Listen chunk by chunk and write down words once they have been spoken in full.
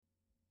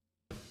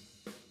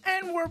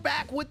And we're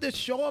back with the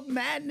show of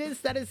madness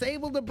that is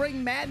able to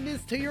bring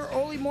madness to your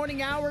early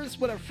morning hours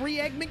with a free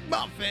Egg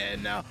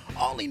McMuffin,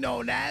 only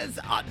known as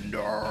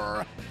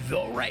Under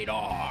the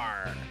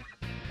Radar.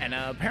 And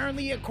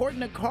apparently, according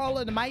to Carl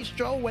and the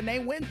Maestro, when they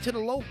went to the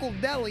local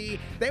deli,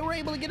 they were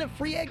able to get a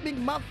free Egg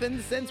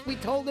McMuffin since we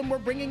told them we're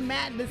bringing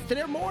madness to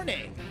their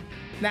morning.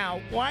 Now,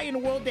 why in the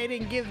world they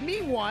didn't give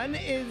me one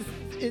is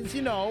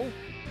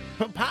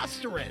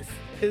preposterous.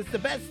 Is the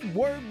best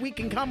word we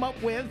can come up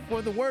with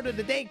for the word of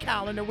the day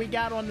calendar we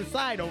got on the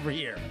side over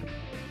here.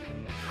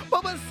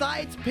 But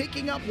besides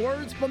picking up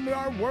words from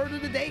our word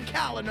of the day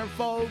calendar,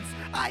 folks,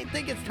 I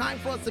think it's time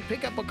for us to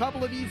pick up a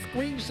couple of these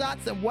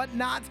screenshots and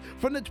whatnots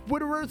from the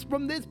Twitterers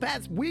from this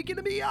past week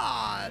and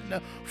beyond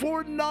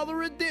for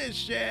another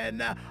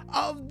edition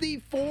of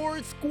the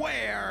Four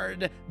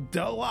Squared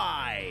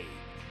Delight.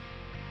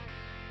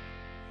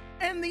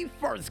 And the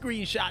first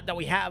screenshot that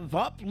we have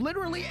up,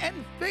 literally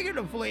and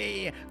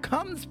figuratively,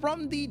 comes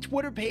from the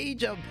Twitter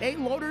page of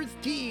Payloader's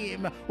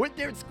team with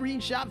their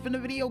screenshot from the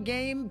video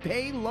game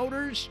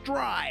Payloader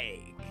Strike.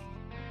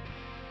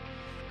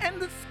 And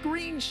the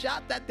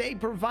screenshot that they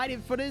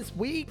provided for this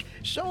week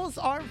shows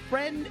our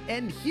friend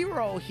and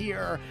hero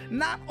here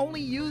not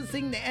only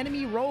using the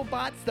enemy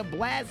robots to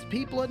blast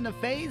people in the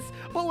face,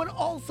 but would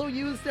also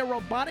use their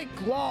robotic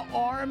claw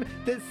arm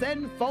to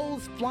send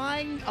foes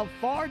flying a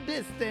far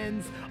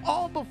distance,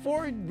 all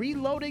before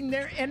reloading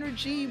their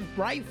energy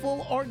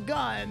rifle or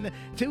gun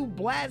to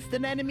blast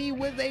an enemy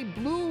with a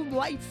blue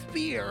light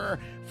spear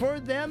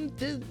for them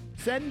to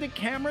send the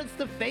cameras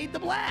to fade to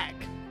black.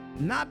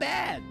 Not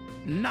bad.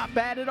 Not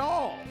bad at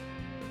all.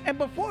 And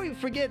before we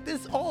forget,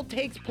 this all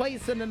takes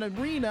place in an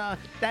arena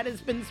that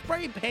has been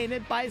spray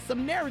painted by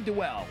some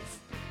ne'er-do-wells.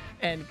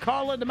 And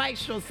Carla the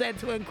Maestro said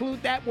to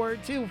include that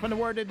word too from the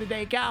word of the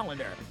day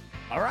calendar.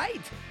 All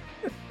right.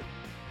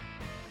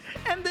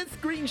 And this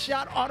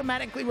screenshot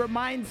automatically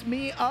reminds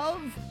me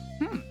of,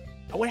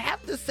 I would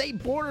have to say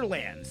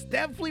Borderlands.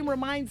 Definitely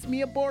reminds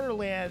me of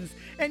Borderlands.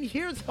 And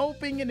here's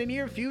hoping in the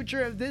near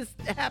future, if this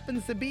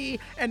happens to be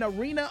an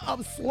arena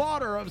of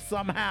slaughter of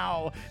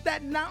somehow,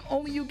 that not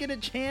only you get a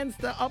chance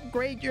to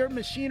upgrade your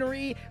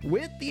machinery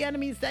with the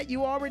enemies that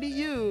you already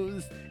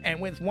used,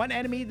 and with one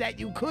enemy that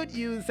you could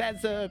use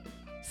as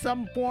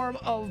some form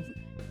of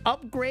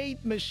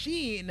upgrade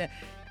machine,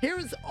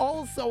 here's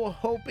also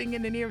hoping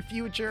in the near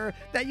future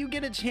that you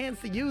get a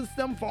chance to use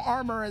them for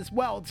armor as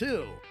well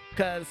too.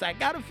 Because I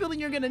got a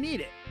feeling you're going to need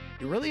it.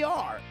 You really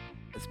are.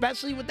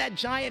 Especially with that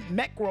giant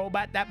mech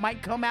robot that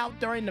might come out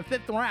during the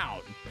 5th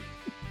round.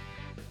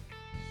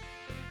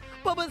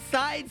 But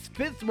besides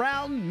 5th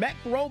round mech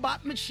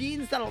robot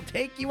machines that'll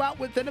take you out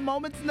within a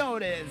moment's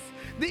notice,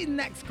 the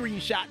next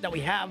screenshot that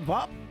we have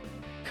up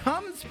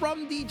comes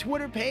from the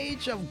Twitter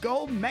page of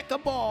Go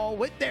Mecha Ball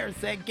with their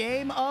said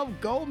game of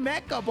Go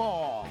Mecha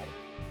Ball.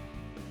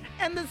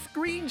 And the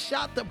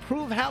screenshot to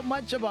prove how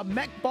much of a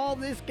mech ball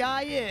this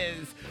guy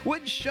is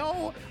would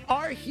show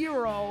our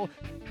hero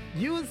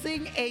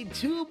using a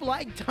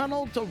tube-like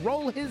tunnel to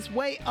roll his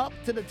way up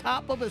to the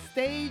top of a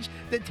stage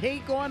to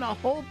take on a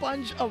whole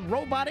bunch of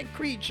robotic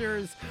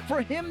creatures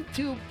for him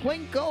to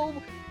plinko,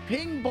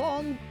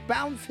 ping-pong,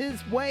 bounce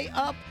his way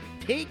up,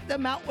 take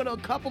them out with a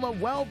couple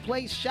of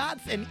well-placed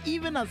shots, and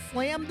even a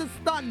slam to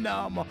stun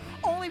them,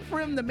 only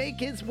for him to make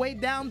his way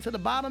down to the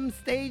bottom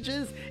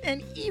stages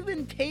and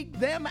even take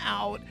them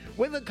out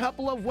with a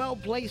couple of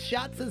well-placed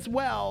shots as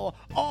well,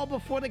 all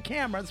before the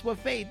cameras would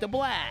fade to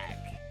black.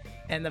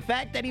 And the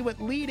fact that he would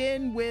lead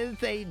in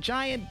with a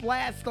giant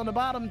blast on the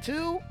bottom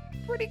too,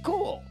 pretty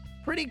cool.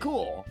 Pretty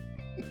cool.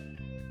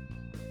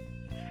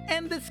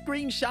 And this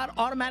screenshot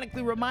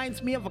automatically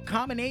reminds me of a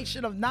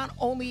combination of not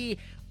only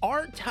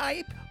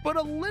R-Type, but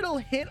a little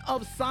hint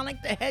of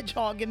Sonic the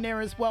Hedgehog in there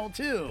as well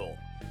too.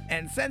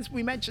 And since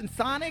we mentioned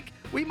Sonic,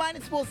 we might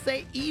as well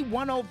say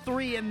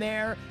E103 in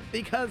there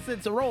because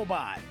it's a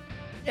robot.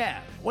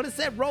 Yeah, would have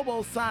said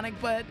Robo-Sonic,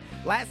 but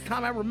last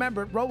time I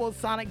remembered,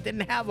 Robo-Sonic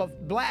didn't have a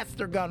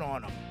blaster gun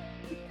on him.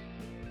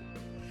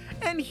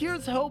 And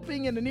here's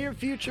hoping in the near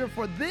future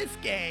for this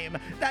game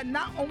that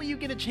not only you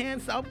get a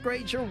chance to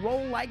upgrade your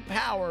roll-like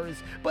powers,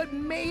 but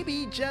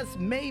maybe, just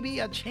maybe,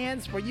 a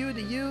chance for you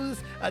to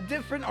use a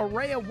different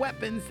array of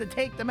weapons to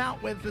take them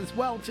out with as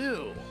well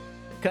too.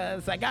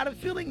 Cause I got a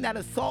feeling that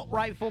assault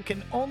rifle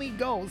can only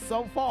go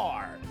so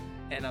far.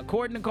 And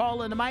according to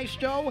Carl and the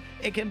Maestro,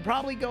 it can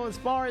probably go as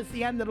far as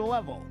the end of the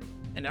level.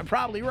 And they're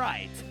probably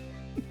right.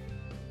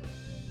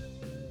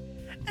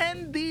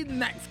 And the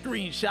next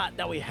screenshot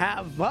that we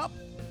have up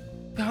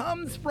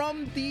comes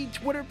from the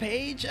Twitter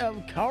page of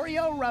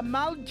Cario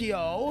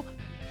Ramaldio,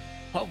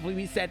 hopefully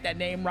we said that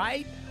name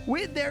right,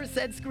 with their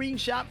said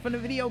screenshot from the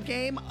video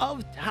game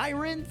of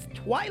Tyrant's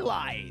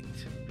Twilight.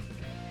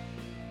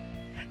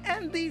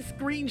 And the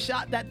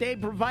screenshot that they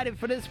provided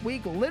for this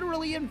week,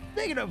 literally and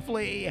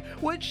figuratively,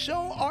 would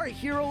show our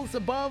heroes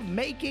above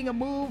making a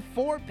move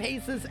 4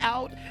 paces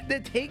out to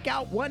take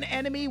out one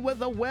enemy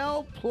with a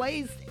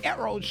well-placed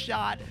arrow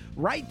shot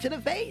right to the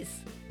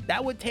face.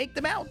 that would take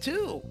them out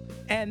too.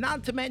 And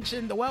not to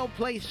mention the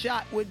well-placed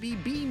shot would be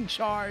beam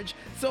charge,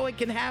 so it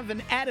can have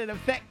an added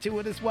effect to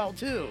it as well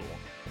too.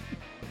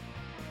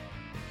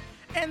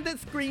 And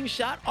this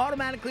screenshot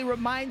automatically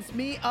reminds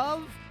me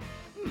of,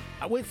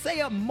 I would say,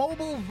 a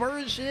mobile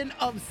version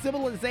of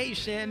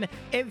Civilization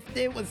if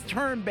it was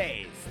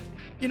turn-based.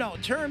 You know,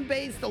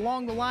 turn-based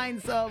along the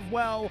lines of,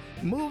 well,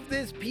 move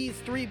this piece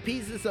 3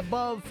 pieces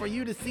above for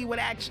you to see what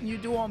action you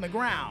do on the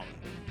ground.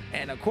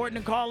 And according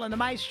to Carl and the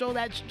Maestro,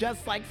 that's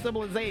just like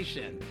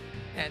Civilization.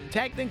 And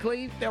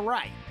technically, they're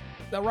right.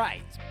 They're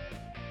right.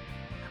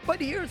 But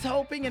here's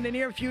hoping in the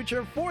near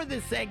future for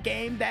this set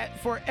game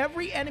that for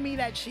every enemy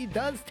that she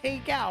does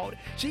take out,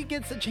 she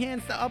gets a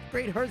chance to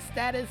upgrade her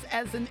status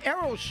as an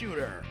arrow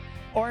shooter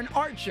or an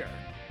archer.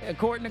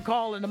 According to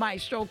Carl and the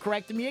Maestro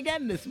corrected me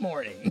again this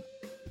morning.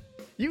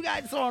 You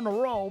guys are on a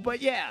roll,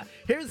 but yeah,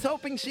 here's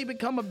hoping she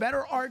become a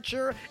better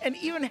archer and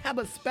even have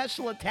a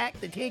special attack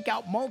to take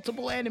out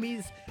multiple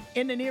enemies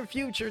in the near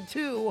future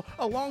too,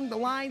 along the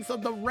lines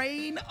of the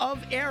Rain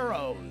of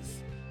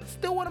Arrows.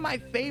 Still one of my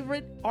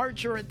favorite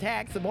archer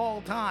attacks of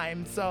all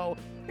time, so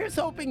here's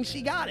hoping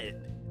she got it.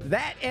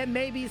 That and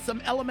maybe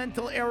some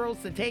elemental arrows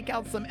to take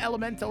out some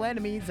elemental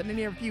enemies in the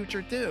near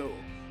future too,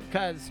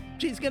 because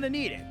she's gonna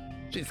need it.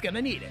 She's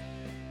gonna need it.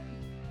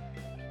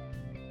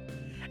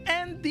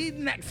 And the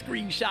next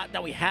screenshot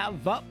that we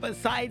have up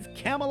besides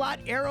Camelot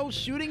Arrow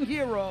Shooting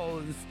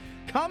Heroes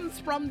comes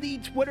from the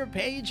Twitter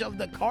page of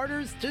the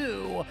Carters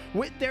 2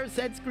 with their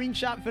said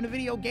screenshot from the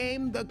video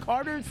game The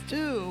Carters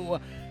 2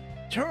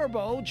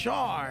 Turbo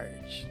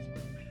Charged,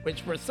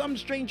 which for some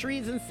strange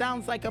reason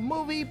sounds like a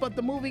movie, but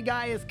the movie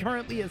guy is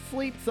currently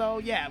asleep, so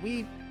yeah,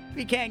 we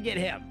can't get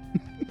him.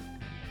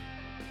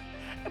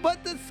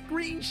 But the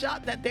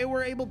screenshot that they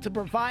were able to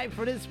provide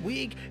for this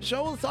week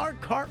shows our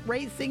kart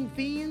racing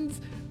fiends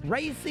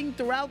racing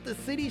throughout the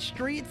city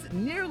streets,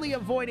 nearly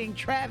avoiding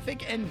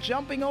traffic and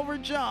jumping over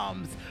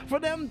jumps for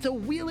them to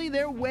wheelie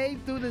their way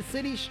through the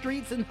city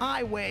streets and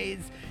highways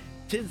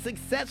to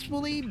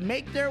successfully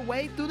make their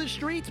way through the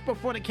streets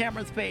before the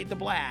cameras fade to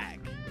black.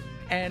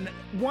 And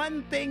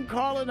one thing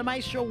Carl and the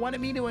Maestro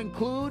wanted me to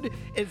include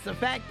is the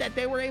fact that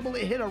they were able to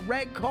hit a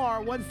red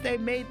car once they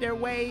made their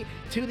way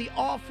to the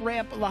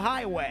off-ramp of the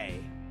highway.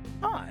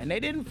 And they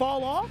didn't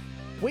fall off?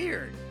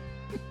 Weird.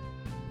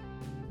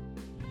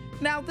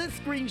 Now, this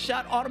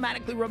screenshot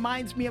automatically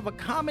reminds me of a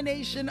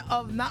combination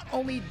of not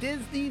only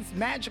Disney's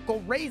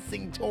Magical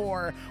Racing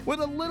Tour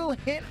with a little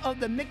hint of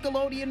the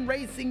Nickelodeon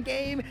racing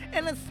game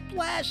and a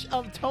splash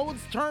of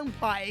Toad's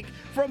Turnpike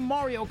from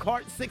Mario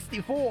Kart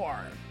 64.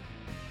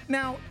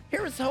 Now,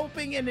 here's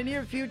hoping in the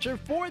near future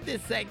for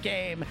this set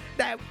game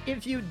that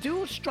if you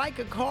do strike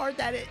a car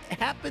that it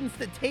happens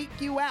to take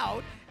you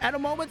out at a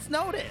moment's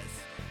notice.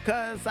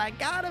 Cause I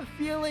got a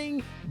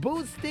feeling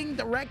boosting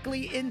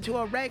directly into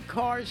a red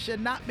car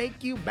should not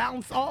make you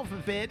bounce off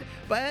of it,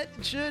 but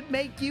should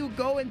make you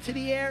go into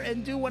the air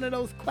and do one of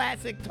those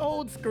classic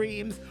Toad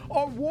screams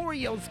or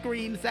Wario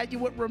screams that you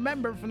would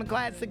remember from the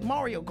classic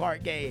Mario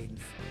Kart games.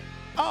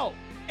 Oh,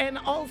 and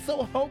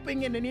also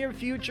hoping in the near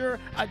future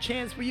a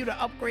chance for you to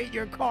upgrade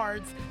your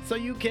karts so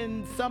you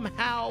can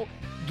somehow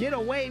get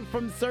away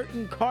from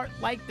certain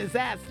kart-like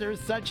disasters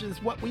such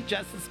as what we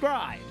just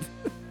described.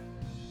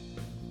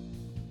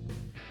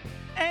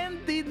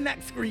 And the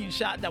next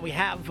screenshot that we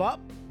have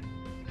up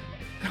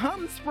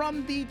comes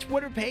from the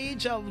Twitter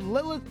page of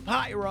Lilith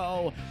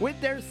Pyro with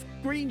their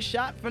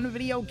screenshot from the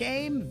video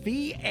game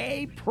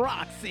VA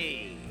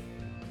Proxy.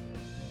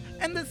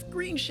 And the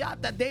screenshot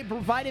that they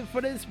provided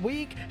for this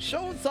week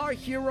shows our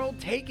hero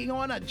taking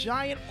on a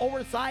giant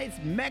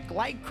oversized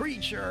mech-like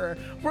creature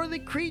for the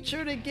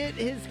creature to get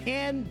his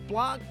hand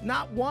blocked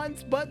not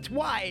once but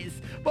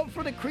twice, but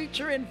for the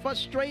creature in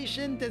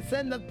frustration to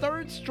send the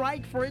third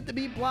strike for it to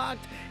be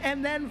blocked,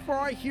 and then for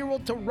our hero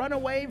to run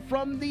away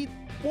from the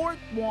fourth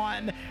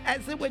one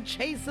as it would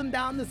chase him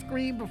down the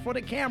screen before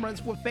the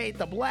cameras would fade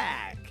to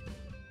black.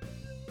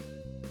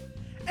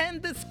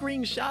 And this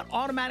screenshot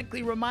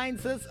automatically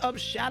reminds us of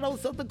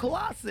Shadows of the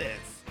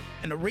Colossus.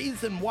 And the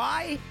reason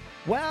why?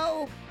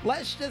 Well,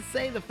 let's just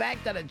say the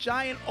fact that a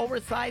giant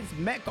oversized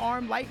mech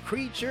arm-like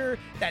creature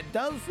that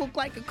does look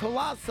like a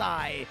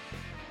colossi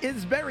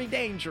is very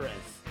dangerous.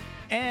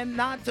 And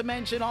not to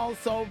mention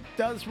also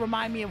does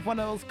remind me of one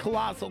of those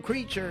colossal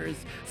creatures.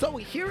 So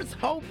here's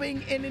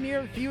hoping in the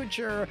near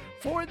future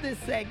for this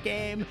set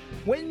game,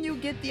 when you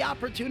get the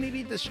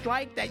opportunity to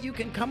strike, that you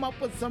can come up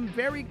with some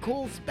very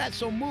cool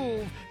special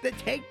move to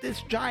take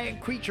this giant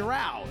creature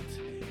out.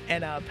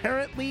 And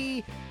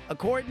apparently,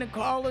 according to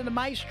Carl and the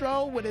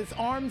Maestro, with his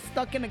arms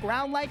stuck in the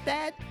ground like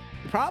that,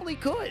 probably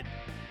could.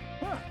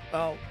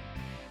 Well,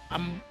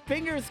 I'm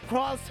fingers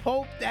crossed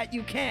hope that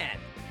you can.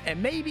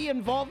 And maybe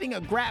involving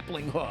a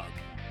grappling hook,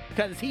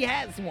 because he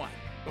has one.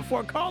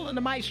 Before Carl and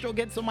the Maestro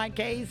gets on my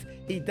case,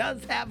 he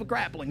does have a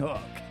grappling hook.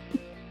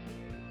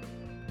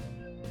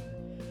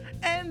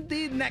 And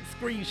the next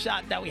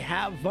screenshot that we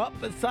have up,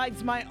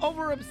 besides my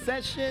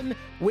over-obsession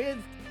with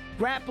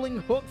grappling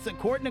hooks,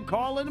 according to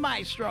Carl and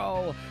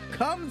Maestro,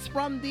 comes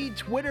from the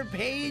Twitter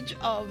page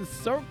of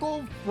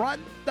Circle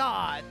Front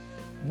Dot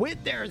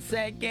with their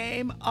set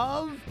game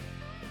of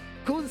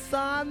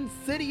Kusan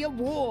City of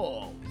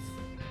Wolves.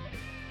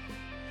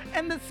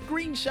 And the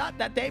screenshot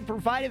that they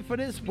provided for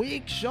this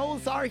week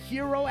shows our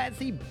hero as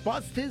he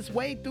busts his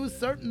way through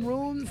certain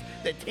rooms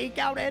to take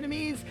out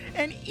enemies,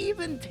 and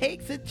even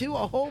takes it to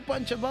a whole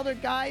bunch of other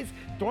guys,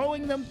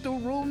 throwing them through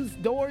rooms,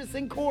 doors,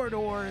 and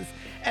corridors,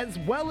 as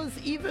well as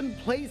even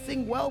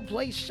placing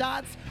well-placed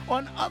shots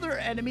on other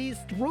enemies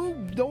through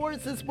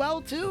doors as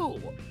well too.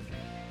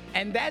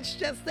 And that's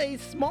just a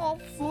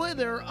small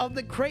slither of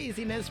the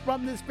craziness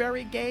from this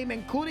very game,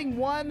 including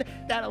one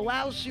that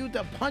allows you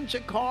to punch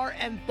a car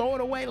and throw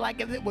it away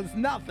like if it was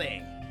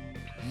nothing.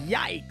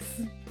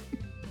 Yikes.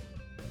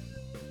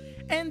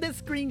 And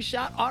this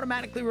screenshot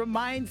automatically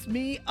reminds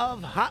me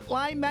of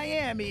Hotline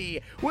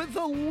Miami, with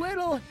a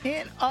little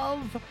hint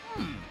of,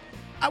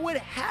 I would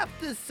have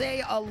to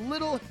say a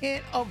little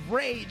hint of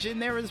rage in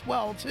there as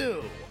well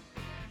too.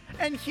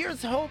 And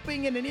here's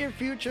hoping in the near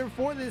future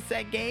for this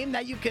set game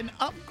that you can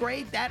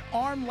upgrade that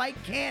arm-like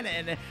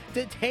cannon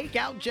to take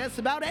out just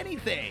about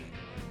anything.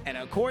 And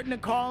according to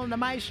Carl and the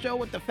Maestro,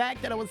 with the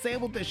fact that I was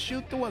able to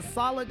shoot through a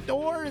solid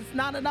door is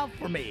not enough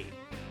for me.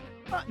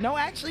 No,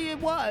 actually it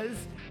was.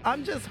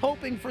 I'm just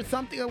hoping for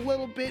something a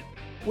little bit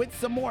with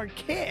some more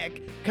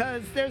kick,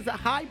 because there's a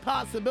high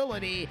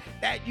possibility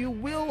that you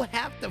will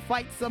have to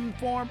fight some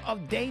form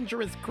of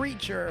dangerous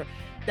creature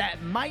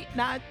that might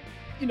not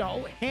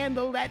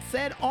handle that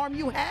said arm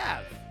you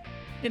have.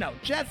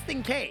 Just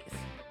in case.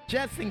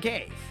 Just in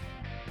case.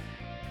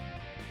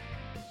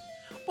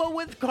 Well,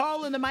 with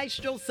Carl and the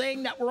Maestro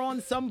saying that we're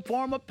on some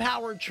form of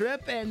power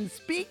trip, and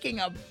speaking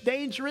of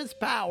dangerous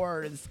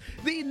powers,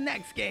 the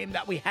next game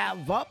that we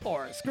have up,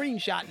 or a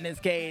screenshot in this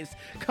case,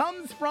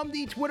 comes from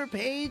the Twitter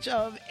page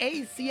of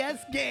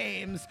ACS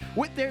Games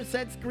with their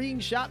said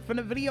screenshot from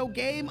the video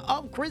game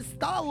of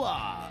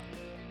Crystalla.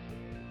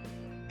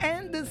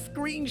 And the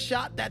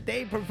screenshot that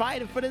they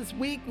provided for this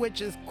week,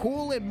 which is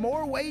cool in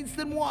more ways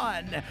than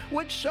one,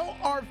 would show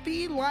our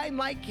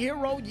feline-like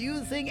hero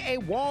using a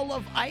wall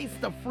of ice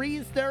to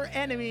freeze their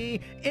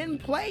enemy in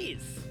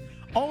place,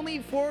 only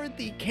for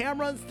the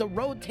cameras to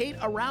rotate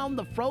around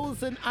the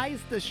frozen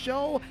ice to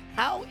show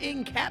how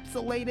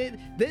encapsulated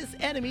this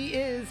enemy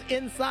is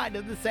inside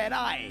of the said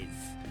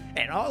ice,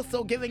 and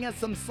also giving us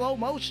some slow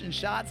motion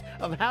shots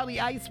of how the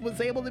ice was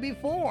able to be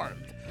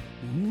formed.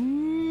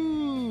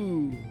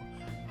 Ooh.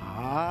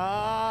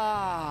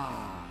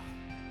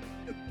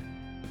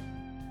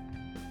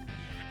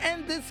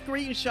 And this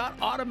screenshot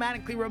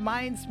automatically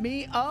reminds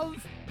me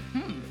of,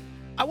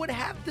 I would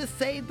have to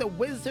say the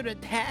wizard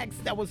attacks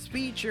that was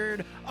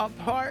featured a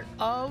part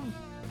of,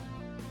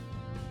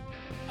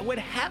 I would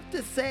have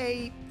to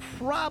say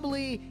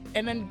probably,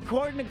 and then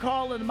according to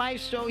Carl and the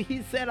Maestro,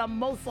 he said I'm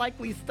most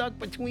likely stuck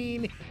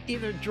between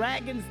either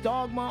Dragon's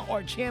Dogma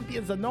or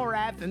Champions of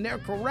Norath, and they're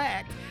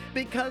correct,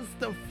 because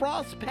the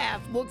frost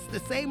path looks the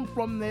same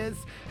from this,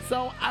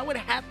 so I would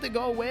have to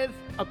go with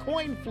a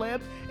coin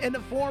flip in the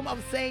form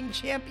of saying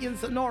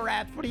Champions of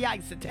Norath for the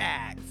ice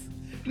attacks.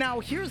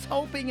 Now, here's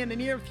hoping in the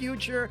near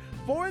future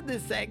for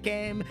this set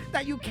game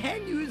that you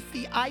can use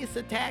the ice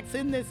attacks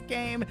in this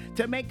game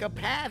to make a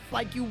path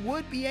like you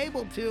would be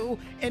able to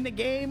in the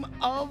game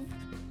of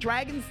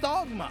Dragon's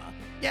Dogma.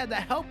 Yeah, to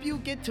help you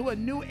get to a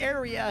new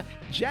area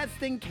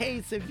just in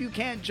case if you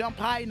can't jump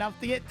high enough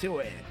to get to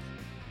it.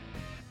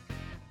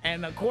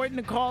 And according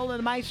to Carl and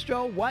the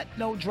Maestro, what?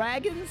 No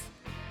dragons?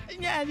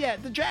 Yeah,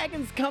 the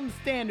dragons come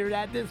standard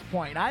at this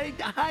point. I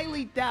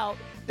highly doubt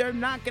they're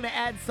not going to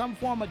add some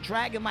form of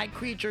dragon-like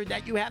creature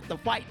that you have to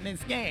fight in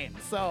this game.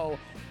 So,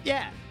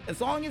 yeah, as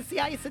long as the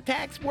ice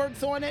attacks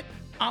works on it,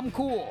 I'm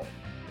cool.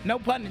 No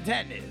pun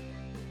intended.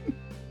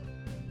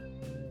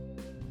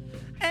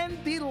 And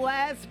the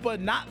last but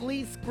not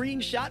least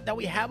screenshot that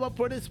we have up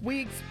for this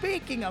week,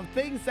 speaking of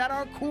things that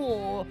are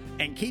cool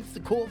and keeps the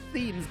cool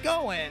themes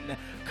going,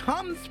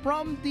 comes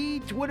from the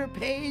Twitter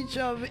page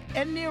of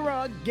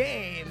Enira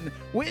Game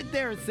with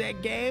their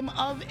said game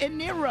of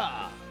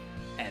Enira.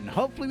 And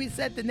hopefully we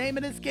said the name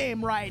of this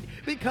game right,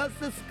 because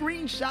the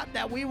screenshot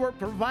that we were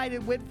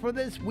provided with for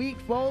this week,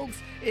 folks,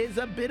 is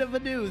a bit of a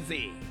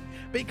doozy.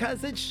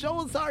 Because it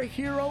shows our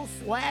hero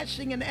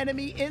slashing an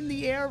enemy in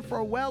the air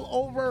for well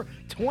over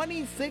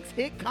 26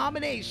 hit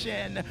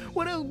combination,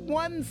 with a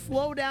one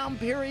slowdown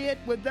period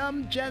with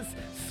them just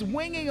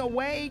swinging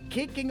away,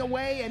 kicking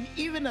away, and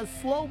even a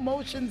slow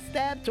motion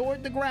stab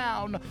toward the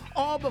ground,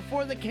 all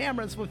before the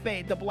cameras would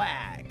fade to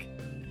black.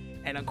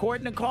 And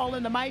according to Carl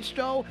and the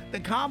Maestro, the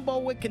combo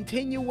would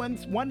continue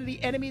once one of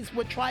the enemies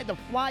would try to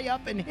fly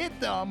up and hit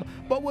them,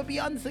 but would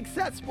be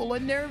unsuccessful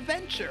in their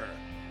venture.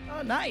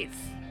 Oh, nice.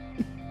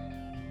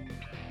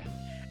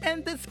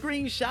 And this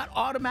screenshot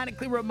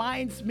automatically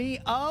reminds me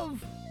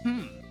of,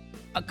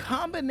 a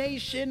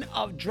combination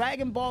of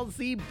Dragon Ball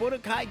Z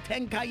Budokai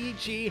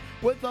Tenkaichi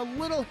with a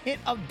little hint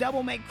of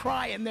Devil May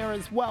Cry in there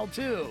as well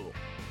too.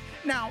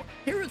 Now,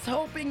 here's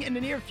hoping in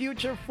the near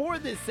future for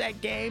this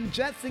set game,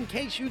 just in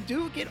case you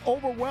do get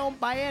overwhelmed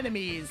by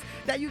enemies,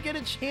 that you get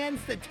a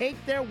chance to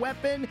take their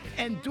weapon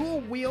and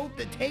dual wield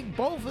to take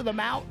both of them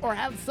out, or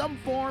have some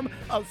form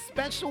of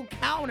special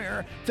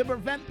counter to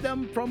prevent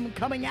them from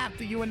coming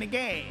after you in the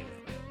game.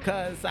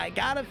 Cause I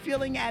got a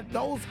feeling at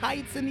those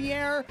heights in the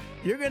air,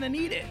 you're gonna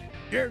need it.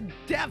 You're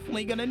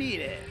definitely gonna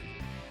need it.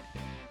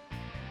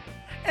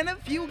 And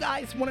if you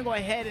guys want to go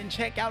ahead and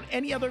check out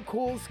any other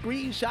cool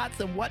screenshots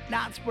and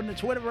whatnots from the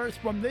Twitterverse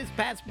from this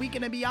past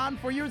weekend and beyond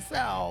for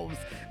yourselves,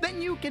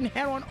 then you can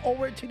head on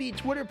over to the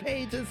Twitter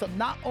pages of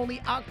not only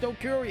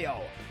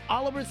OctoCurio,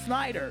 Oliver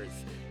Snyders,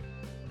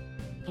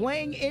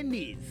 Playing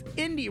Indies,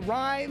 Indie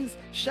Rhymes,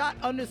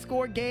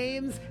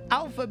 Shot_Games,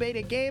 Alpha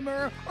Beta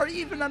Gamer, or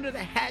even under the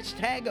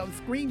hashtag of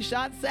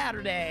Screenshot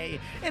Saturday.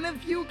 And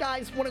if you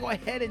guys want to go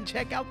ahead and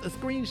check out the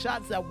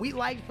screenshots that we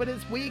liked for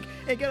this week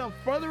and get a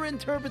further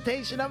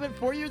interpretation of it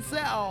for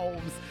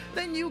yourselves,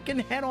 then you can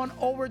head on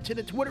over to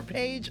the Twitter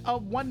page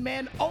of one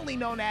man only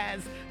known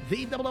as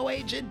the Double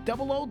Agent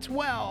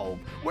 0012,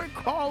 where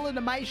Carl and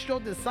the Maestro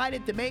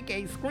decided to make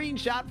a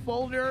screenshot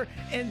folder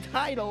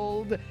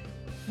entitled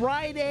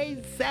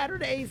Friday,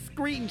 Saturday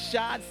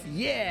Screenshots,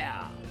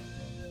 yeah.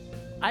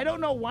 I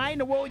don't know why in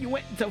the world you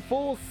went into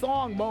full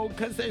song mode,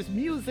 because there's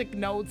music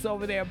notes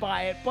over there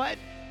by it, but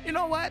you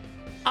know what?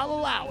 I'll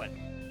allow it.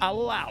 I'll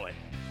allow it.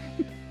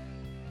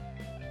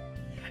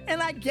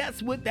 And I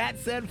guess with that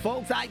said,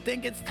 folks, I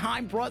think it's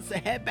time for us to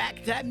head back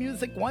to that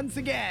music once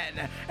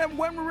again. And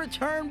when we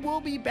return, we'll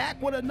be back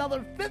with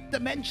another Fifth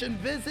Dimension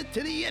visit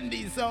to the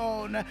Indie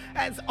Zone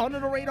as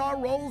Under the Radar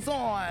rolls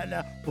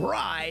on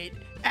right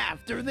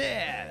after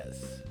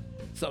this.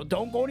 So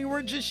don't go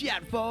anywhere just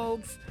yet,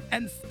 folks,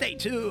 and stay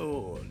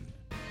tuned.